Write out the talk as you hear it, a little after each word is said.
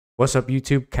What's up,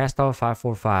 YouTube? Kastov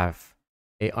 545.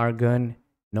 AR gun.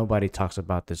 Nobody talks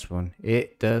about this one.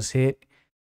 It does hit.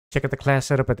 Check out the class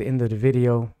setup at the end of the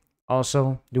video.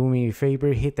 Also, do me a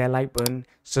favor, hit that like button,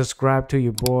 subscribe to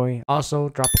your boy. Also,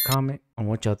 drop a comment on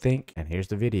what y'all think. And here's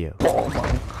the video.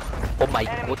 Oh my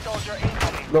god.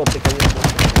 No, te cayó.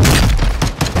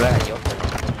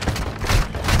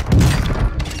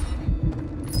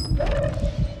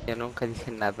 Yo nunca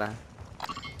dije nada.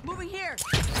 Moving here.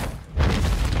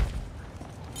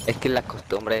 Es que la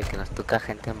costumbre de que nos toca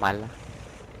gente mala.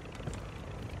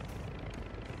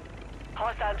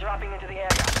 Hostile dropping into the area.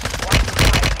 Watch the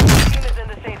side. Team is in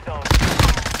the safe zone.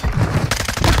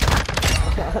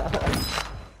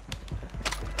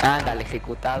 Ándale,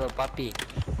 ejecutado, papi.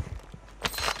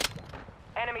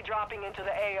 Enemy dropping into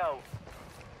the AO.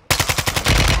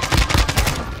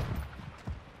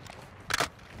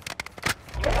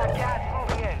 You got gas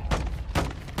moving in.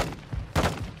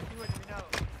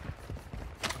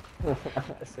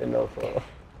 Se enojó.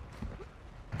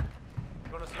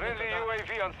 Friendly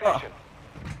UAV on station.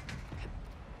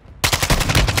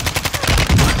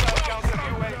 Counter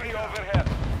UAV overhead.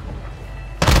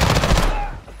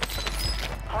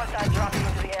 Hostile dropping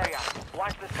into the area.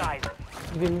 Watch the skies.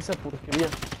 Dime esa porquería.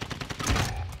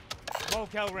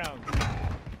 Smoke out round.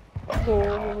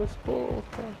 No me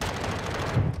escoja.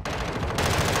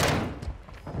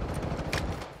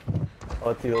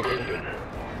 Oh, tío.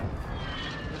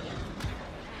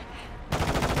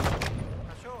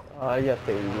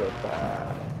 Cállate,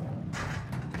 idiota.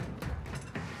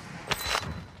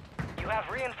 You have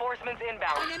reinforcements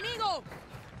inbound. Enemigo.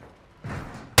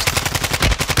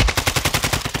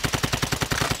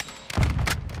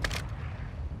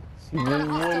 Sí, muy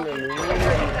bueno,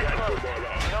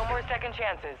 No more second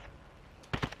chances.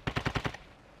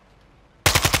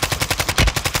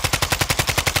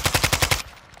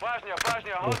 Flashnia,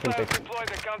 hostiles deploy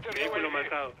the counter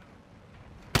UAV.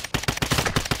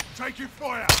 Taking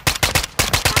fire.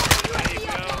 UAV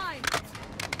offline.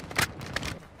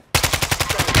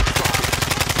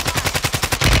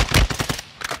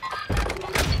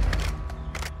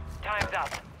 Time's up.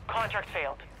 Contract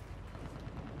failed.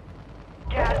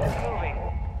 Gas is moving.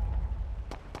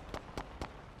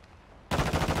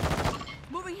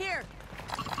 Moving here.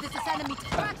 This is enemy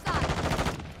backside.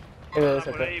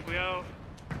 Por ahí, cuidado.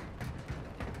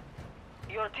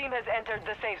 Your team has entered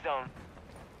the safe zone.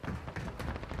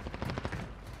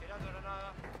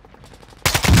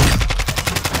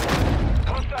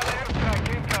 Hostile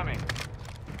airstrike incoming.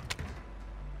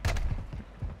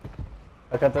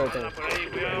 Acá te detengo. Por ahí,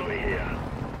 cuidado.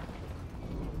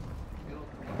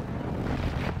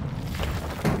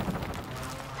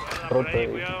 Por ahí,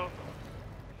 cuidado.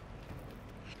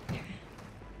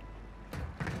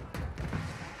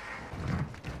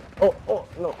 Oh,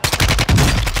 no.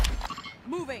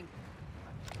 Moving.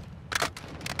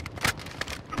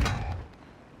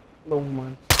 No,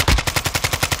 man.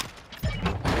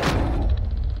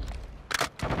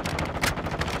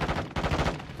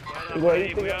 Por ahí,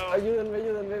 Güey, cuidado.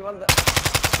 ayúdenme, banda.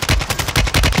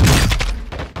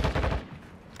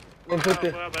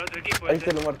 Enfrente. Juega para otro equipo. Ahí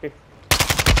se lo marqué.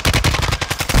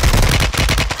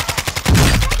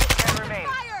 10 remain.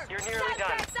 Fire. You're nearly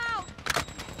done. Flashbacks out.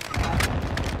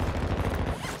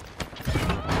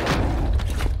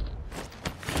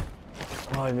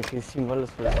 Ay, me quedé sin balas,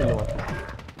 pero sí lo maté.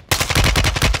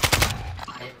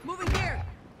 Moving here.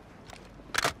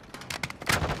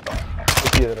 Qué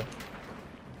piedra.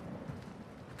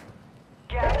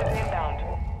 Gas is inbound.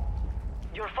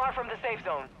 You're far from the safe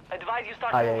zone. Advise you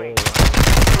start Ay, ay, moving.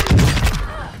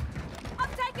 I'm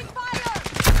taking fire.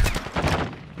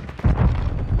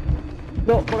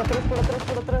 No, por atrás. Vamos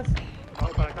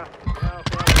para acá. Cuidado.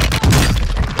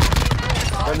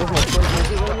 Tal vez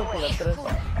me uno por atrás.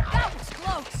 That was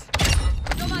close.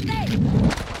 Lo maté.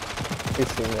 Sí,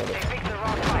 señor. They picked the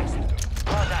wrong fight.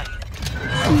 Well done.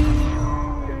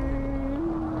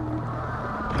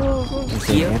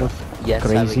 Ingenieros Ya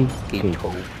crazy. saben que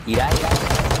show. Irá.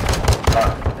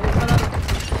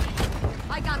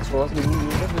 I got you. Todas mis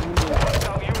niñas.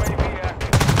 Hostile UAV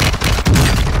active.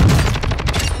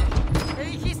 ¿Qué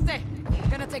dijiste?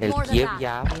 Gonna take El more than Kiev that.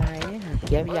 ya habla,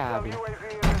 Aquí había habla. UAV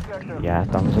in the sector. Ya,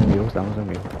 estamos en vivo,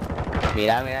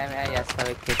 Mira, ya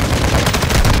sabe que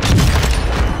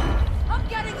I'm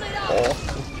getting lit up.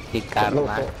 qué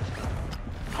karma.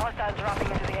 Hostile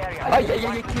dropping into the area. Ay,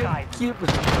 Watch the skies. Kiev.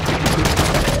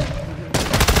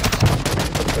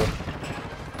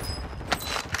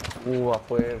 A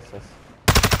fuerzas.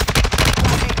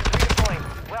 Redeploying.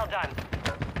 Well done.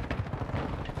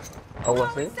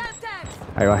 Aguas, Throwing Semtex.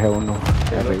 Ahí bajé uno.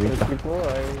 El otro Arribita. equipo,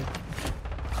 ahí.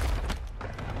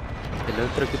 El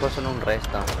otro equipo son un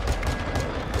resto.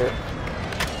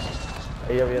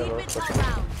 Ahí había Need dos. missile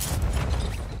rounds.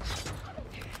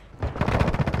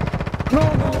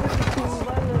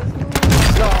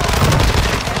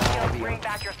 Bring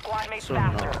back your squad mates Eso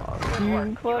faster. no. Good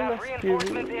work. You have balas que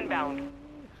reinforcements vi. inbound.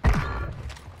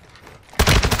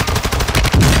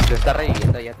 Lo está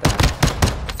reviviendo allá atrás.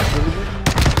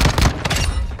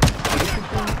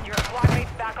 Your squad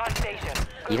mates back on station.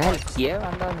 Good Mira el Kiev,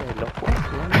 anda de loco.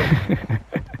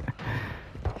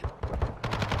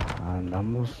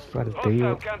 Andamos al Hostile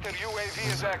trío. counter UAV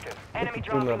is active. Enemy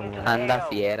dropping into the Anda AO.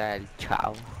 fiera el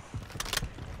chavo.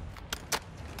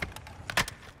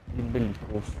 Bien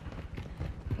belicos.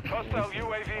 Hostile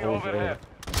UAV Oh, overhead.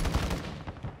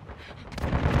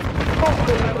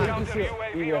 Counter Y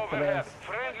UAV de overhead. atrás.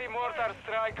 Friendly mortar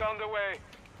strike on the way.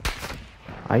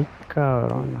 Ay,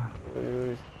 cabrona.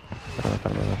 Uy,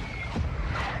 Espérame.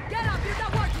 Get up, you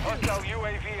got work to do. Hostile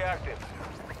UAV active.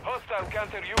 Hostile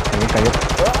counter Me UAV. cayó.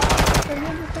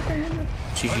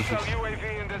 Sí, sí, sí. Hostile UAV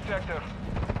in the sector.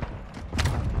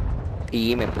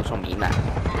 Y me puso mina.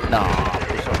 No,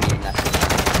 puso mina.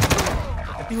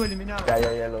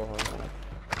 ya lo.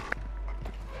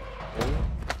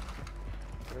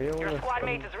 Your squad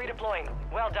mate is redeploying.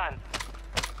 Well done.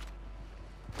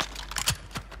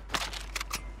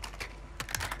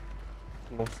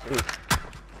 No sé.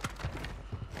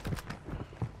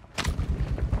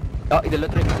 Oh, y del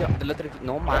otro edificio,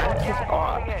 No manches. Gas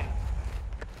Oh, moving in.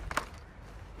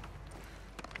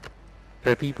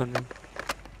 revívanme.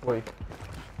 Voy.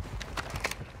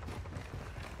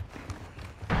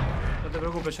 No te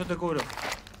preocupes, yo te cubro.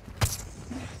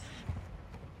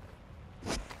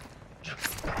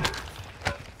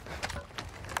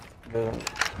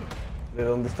 ¿De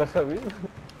dónde está Javier?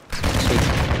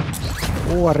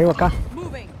 Arriba acá.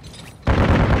 Moving.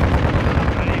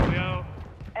 Ahí, cuidado.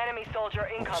 Enemy soldier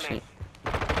incoming.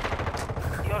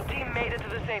 Your team made it to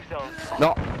the safe zone.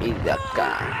 No, y de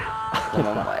acá. No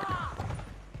me muero.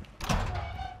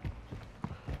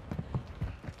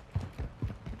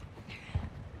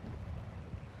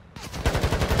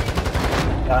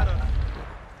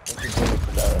 Aquí tiene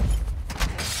cuidado.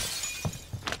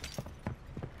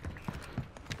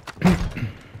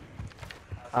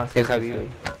 El Javier.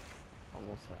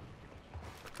 Vamos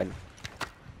a. Bueno.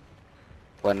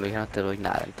 Bueno, ya no te doy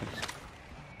nada entonces.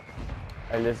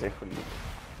 Ahí les dejo el link.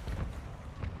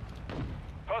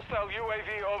 Hostile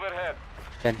UAV overhead.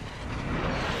 Ven.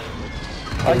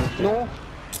 ¡Ay, no! No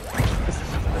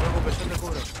te preocupes, yo te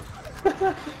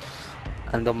cubro.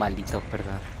 Ando malito,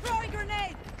 perdón. Throwing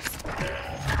grenade.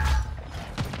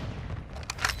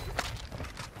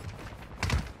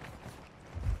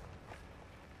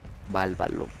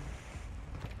 Bálvalo.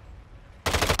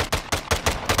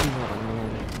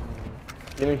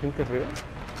 ¿Tienen gente arriba?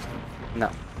 No.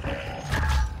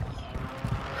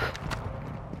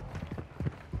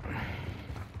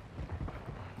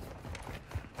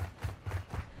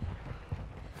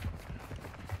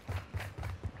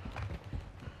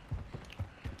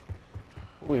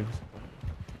 Uy.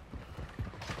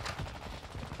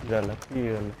 Dale,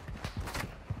 pídale.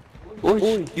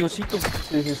 Uy, Diosito.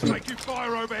 Sí, sí, sí. Taking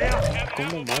fire over here.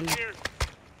 ¿Cómo mal?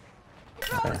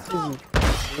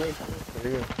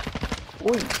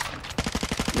 Uy.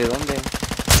 ¿De dónde?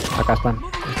 Acá están. De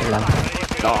este lado.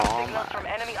 No, Signals from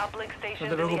enemy uplink stations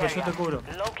No te in the preocupes, yo area. te cubro.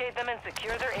 Locate them and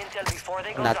secure their intel before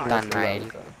they go dark.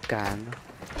 Natanael Cano.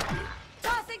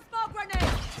 Tossing smoke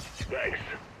grenade.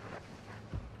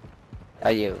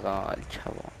 Ya llegó el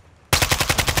chavo.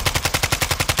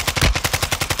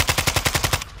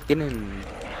 Tienen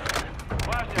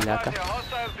Flashing, Placa. flashing.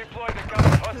 Hostiles deployed to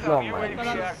cover. Hostile No, UAV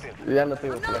man. active. Ya no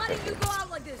tengo I'm not placa. letting you go out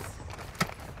like this.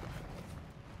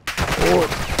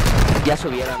 Ya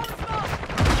subieron.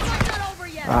 Fight's not over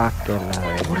yet. Ah, que la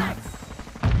verga.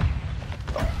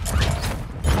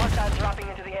 Hostiles dropping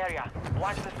into the area.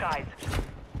 Watch the skies.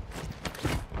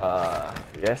 Ah,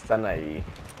 ya están ahí.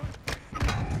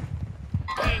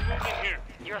 Hey, moving here.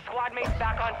 Your squad mates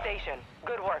back on station.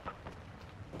 Good work.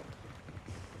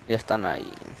 Ya están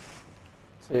ahí.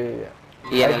 Sí,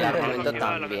 Y en el Ay, armamento ay, ay, ya,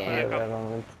 también.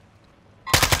 realmente.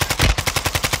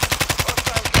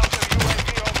 Hostile counter UAV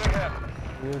overhead.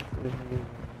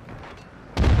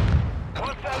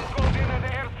 Hostiles called in an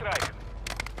airstrike.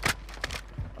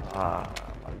 Ah,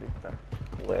 maldita.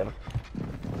 Bueno.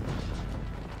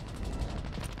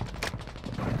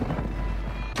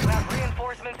 You have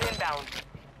reinforcements inbound.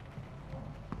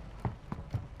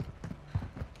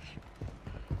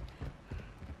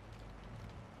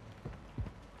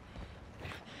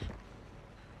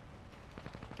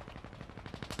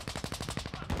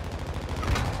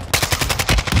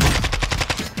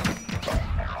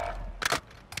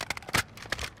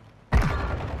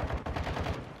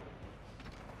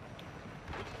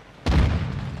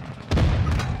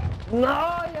 No,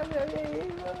 ya me había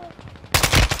ido.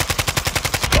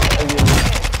 Ahí viene.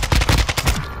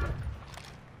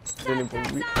 Viene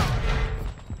por mí.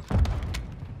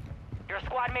 Your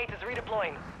squad mate is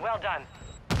redeploying. Well done.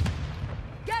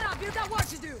 Get up, you got work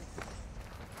to do.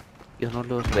 Yo no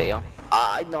los veo.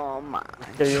 Ay, no, man.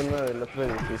 Que hay uno del otro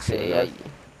edificio. Sí, ¿verdad? hay.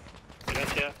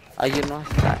 Gracias. Hay uno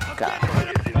hasta acá.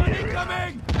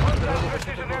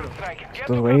 Precision airstrike. Get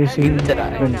Estos güeyes siguen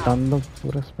Literal. inventando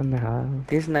puras pendejadas.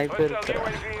 ¿Qué sniper? hostile UAV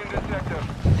in the sector.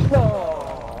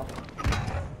 No.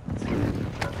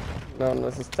 No,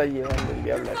 nos está llevando el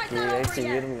diablo aquí. Hay que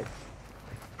irme.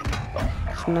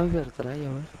 Sniper trae, a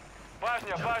ver.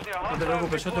 Важня, важня. No te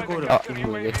preocupes, yo te cubro. Ah,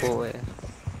 me dejó ver.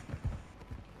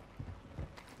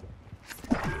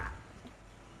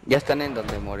 Ya están en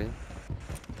donde morí.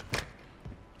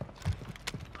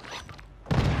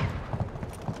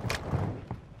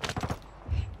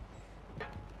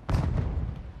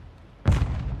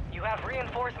 You have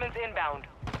reinforcements inbound.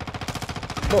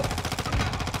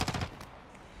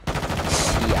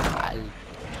 Cial.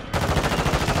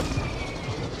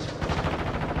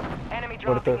 Enemy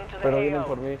dropping Muerto. into the Pero vienen AO.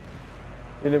 por mí.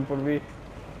 Vienen por mí.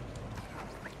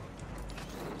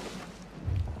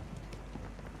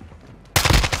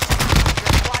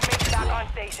 Your squad mate's back on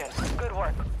station. Good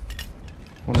work.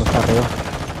 Uno está arriba.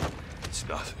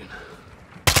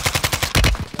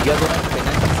 Yo a duras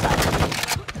penas salí.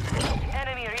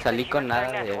 Enemy reached Salí the con nada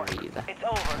Unitary de network. vida. It's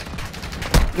over.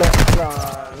 No, no,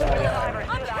 no, ya. Survivors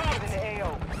still active in the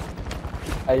AO.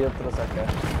 Hay otros acá.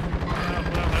 Para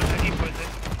otro equipo ese.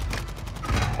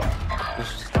 Pues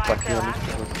esta partida no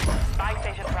está buena. Buy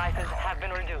station prices have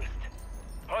been reduced.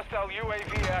 Hostile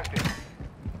UAV active.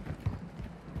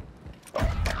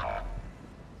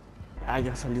 Ah,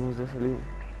 ya salimos, ya salimos.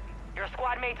 Your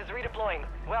squad mate is redeploying.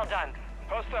 Well done.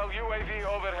 Hostile UAV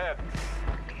overhead.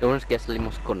 Lo bueno es que ya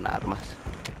salimos con armas.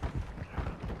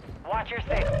 Watch your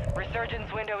six.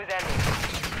 Resurgence window is ending.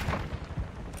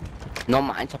 No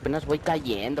manches, apenas voy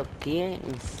cayendo. ¿Qué?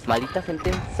 Maldita gente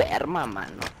enferma,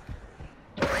 mano.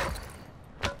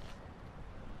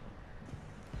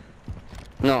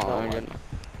 No, yo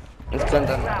no. Están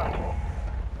dando.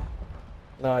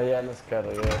 No, ya nos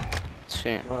cargué.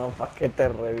 Sí. No, ¿para qué te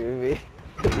reviví?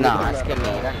 No, es que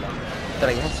míralo.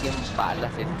 Traía 100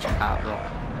 balas el chavo.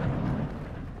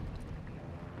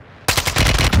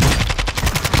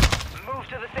 Move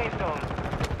to the safe zone.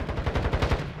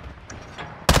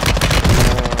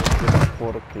 No, qué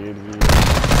porquería.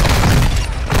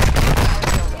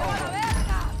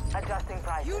 Adjusting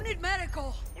prices. You need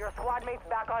medical. Your squad mate's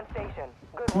back on station.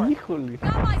 Good work. Híjole.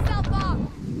 Got myself up.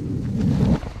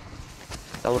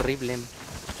 Está horrible.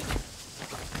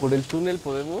 ¿Por el túnel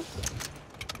podemos?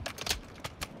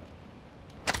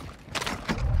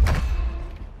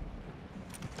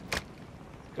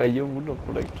 Cayó uno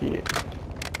por aquí.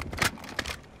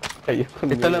 Cayó con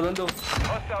Te está uno. lavando.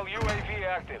 Hostile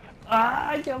UAV active.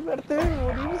 ¡Ay, ya verte de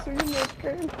morir! Soy una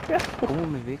cancha. ¿Cómo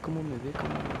me ve? ¿Cómo me ve? ¿Cómo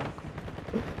me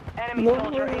ve? Enemy No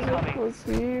soldier puede ser incoming.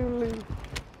 posible.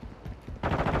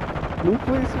 No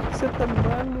puede ser que sea tan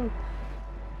malo.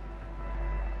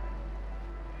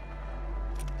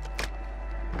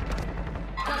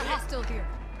 Got a hostile here.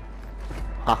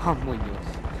 Ajá, Muñoz.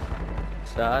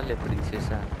 Sale,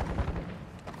 princesa.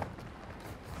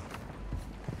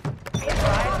 Be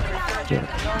advised, resurgence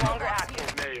is no longer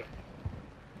active. Medio.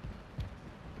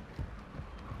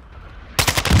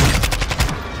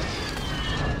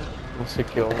 No sé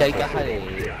qué vamos Acá hay a caja hacer.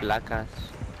 de placas.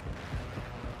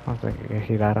 Vamos a tener que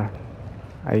girar.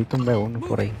 Ahí tumbé uno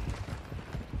por ahí.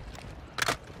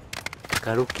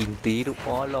 Caro Quintero.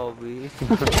 Hola, ve.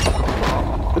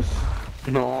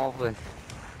 No, pues.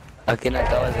 ¿A quién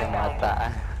acabas de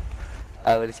matar?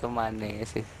 A ver si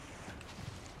amanece.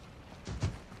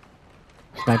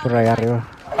 Sniper ahí arriba.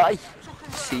 Ay,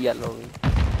 sí, ya lo vi.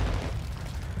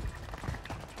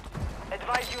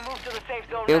 Advise you move to the safe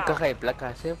zone Tengo now. caja de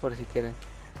placas, por si quieren.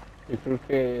 Yo creo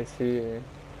que sí.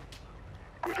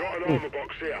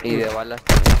 Y de balas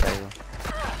también traigo.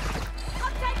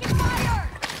 I'm taking fire.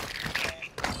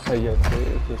 Ay, ya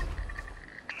sé, pues.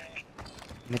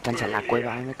 Métanse a la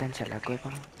cueva, métanse a la cueva.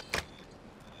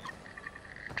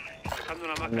 Dejando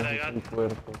una No máscara de es gas. un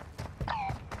cuerpo.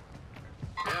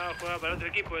 Ya juega para otro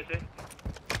equipo ese.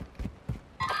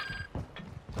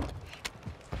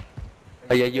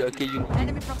 Ay, ay, aquí hay un...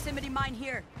 Enemy proximity mine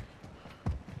here.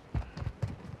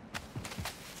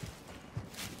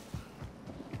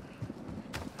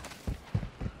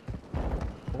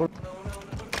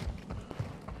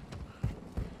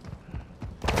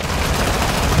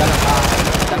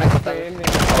 Están acostados.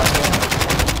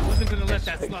 Wasn't gonna let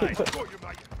that slide.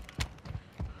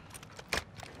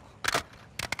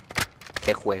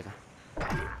 Se juega.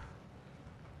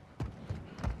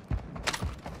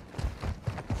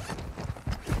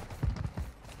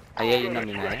 Ahí hay una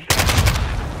mina,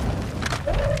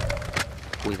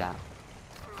 Cuidado.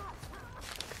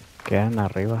 Quedan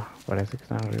arriba. Parece que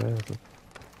están arriba de nosotros.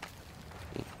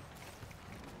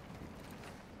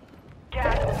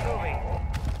 Gas is moving.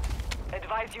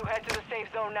 Advise you head to the safe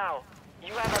zone now.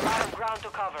 You have a lot of ground to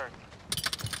cover.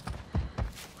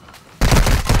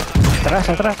 Atrás,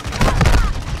 atrás.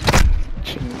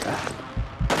 Chinga.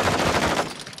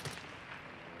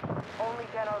 Only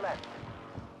 10 are left.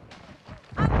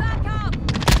 I'm back up!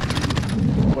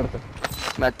 Muerto.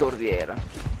 Me aturdieron.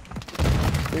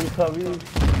 Sí, Javi.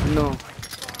 No.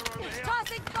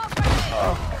 Tossing smoke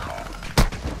grenade!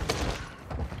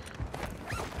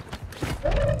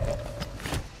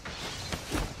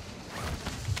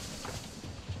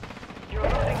 You're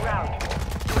losing ground.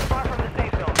 You're far from the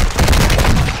safe zone.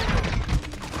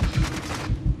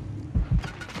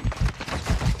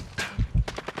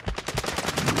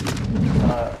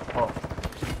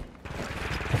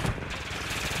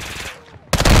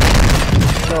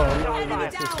 No, no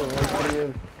digas eso, voy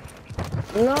perdiendo.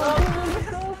 No,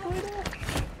 no, fuera.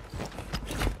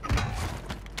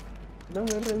 No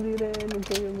me rendiré,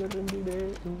 nunca yo me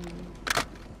rendiré.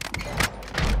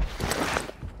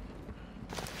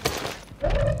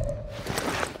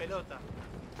 Pelota.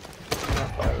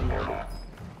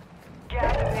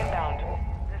 Gas is inbound.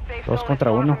 The safe Dos zone is contra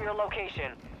far uno. from your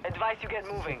location. Advise you get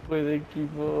moving. Fue de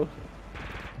equipo.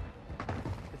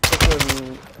 Está con...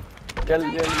 Ya,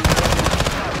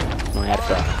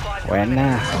 Muerto.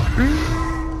 Buena.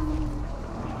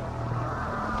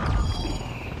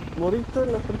 Morito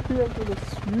en la partida, pero sí.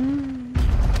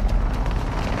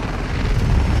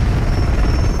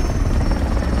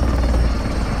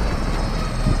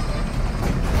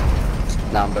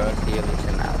 No, pero sí, yo no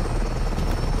hice nada.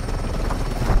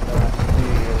 Sí,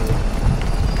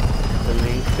 el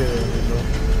link de los...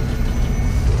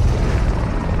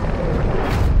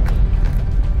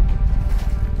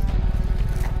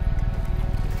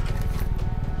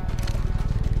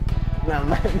 No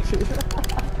manches.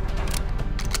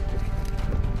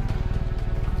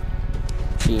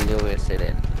 Sí, yo voy a ser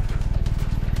el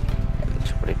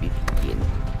sobreviviente.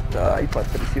 Ay,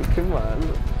 Patricio, qué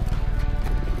malo.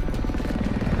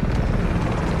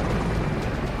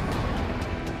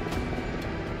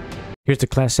 Here's the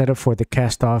class setup for the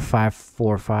Kastov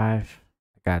 545.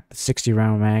 I got the 60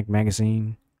 round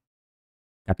magazine.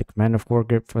 Got the Commander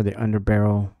foregrip for the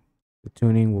underbarrel. The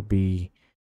tuning will be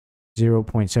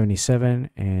 0.77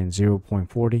 and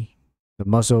 0.40. The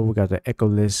muzzle, we got the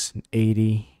Echoless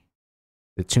 80.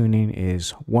 The tuning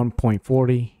is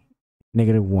 1.40,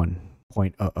 negative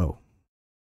 1.00.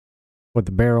 For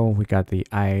the barrel, we got the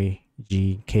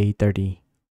IGK30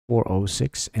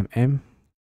 406mm.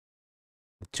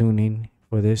 The tuning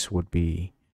for this would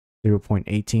be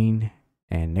 0.18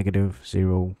 and negative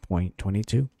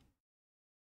 0.22.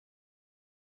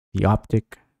 The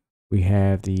optic, we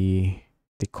have the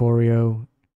Decorio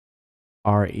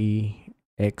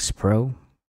REX Pro.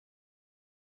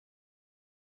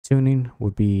 Tuning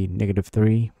would be negative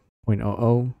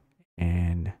 3.00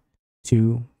 and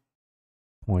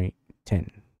 2.10.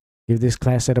 Give this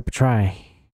class setup a try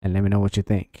and let me know what you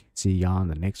think. See y'all in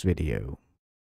the next video.